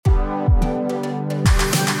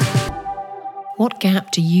What gap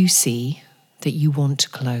do you see that you want to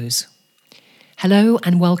close? Hello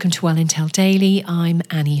and welcome to Well Intel Daily. I'm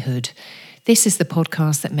Annie Hood. This is the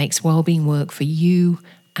podcast that makes wellbeing work for you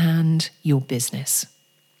and your business.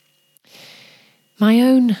 My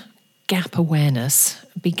own gap awareness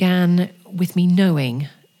began with me knowing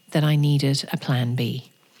that I needed a plan B.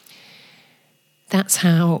 That's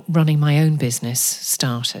how running my own business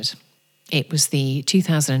started. It was the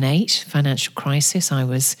 2008 financial crisis. I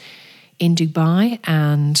was in Dubai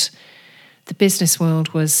and the business world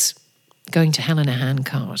was going to hell in a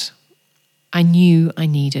handcart. I knew I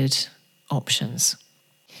needed options.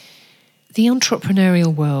 The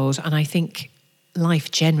entrepreneurial world, and I think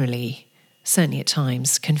life generally, certainly at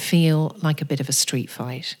times, can feel like a bit of a street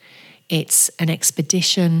fight. It's an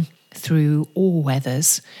expedition through all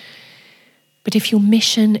weathers. But if your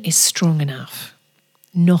mission is strong enough,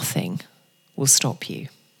 nothing will stop you.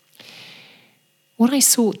 What I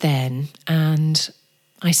sought then, and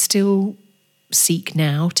I still seek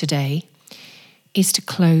now today, is to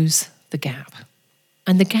close the gap.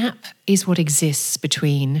 And the gap is what exists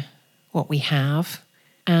between what we have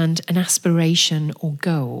and an aspiration or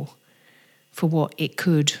goal for what it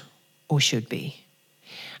could or should be.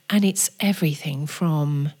 And it's everything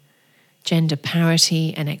from gender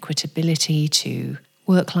parity and equitability to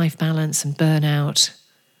work-life balance and burnout,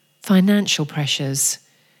 financial pressures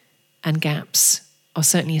and gaps are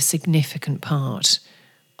certainly a significant part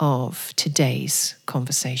of today's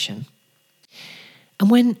conversation. And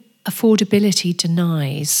when affordability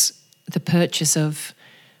denies the purchase of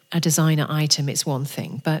a designer item, it's one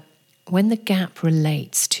thing. But when the gap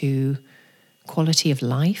relates to quality of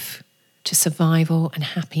life, to survival and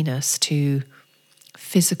happiness, to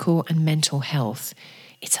physical and mental health,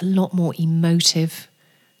 it's a lot more emotive,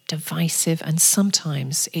 divisive, and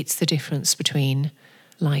sometimes it's the difference between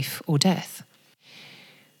life or death.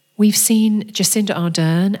 We've seen Jacinda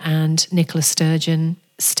Ardern and Nicola Sturgeon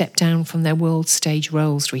step down from their world stage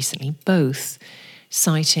roles recently, both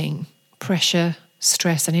citing pressure,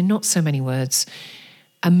 stress, and in not so many words,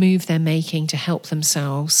 a move they're making to help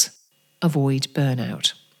themselves avoid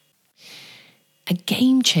burnout. A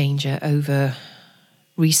game changer over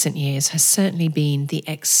recent years has certainly been the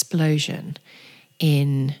explosion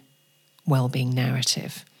in wellbeing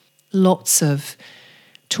narrative. Lots of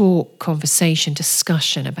talk, conversation,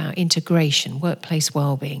 discussion about integration, workplace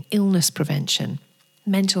wellbeing, illness prevention,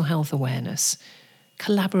 mental health awareness,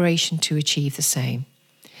 collaboration to achieve the same.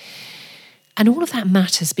 And all of that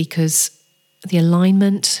matters because the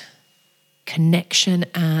alignment, connection,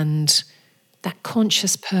 and that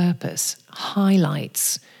conscious purpose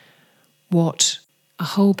highlights what a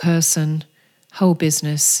whole person, whole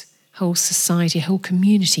business, whole society, whole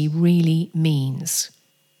community really means.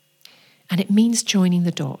 And it means joining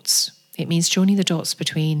the dots. It means joining the dots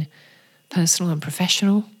between personal and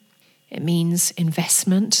professional. It means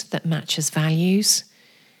investment that matches values.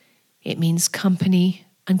 It means company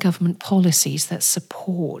and government policies that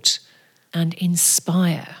support and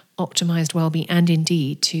inspire optimized well-being and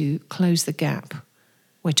indeed to close the gap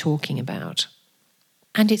we're talking about.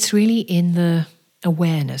 And it's really in the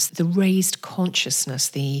awareness, the raised consciousness,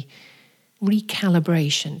 the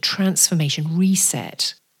recalibration, transformation,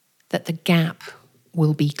 reset, that the gap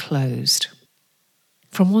will be closed.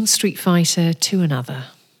 From one street fighter to another,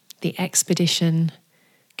 the expedition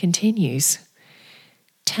continues.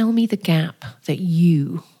 Tell me the gap that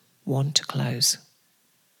you want to close.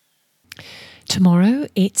 Tomorrow,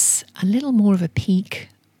 it's a little more of a peek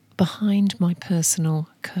behind my personal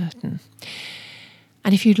curtain.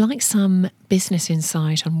 And if you'd like some business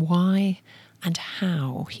insight on why and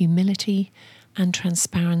how humility and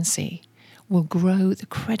transparency will grow the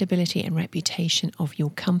credibility and reputation of your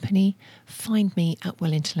company, find me at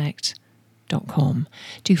wellintellect.com.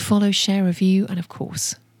 Do follow, share, review, and of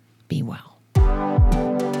course, be well.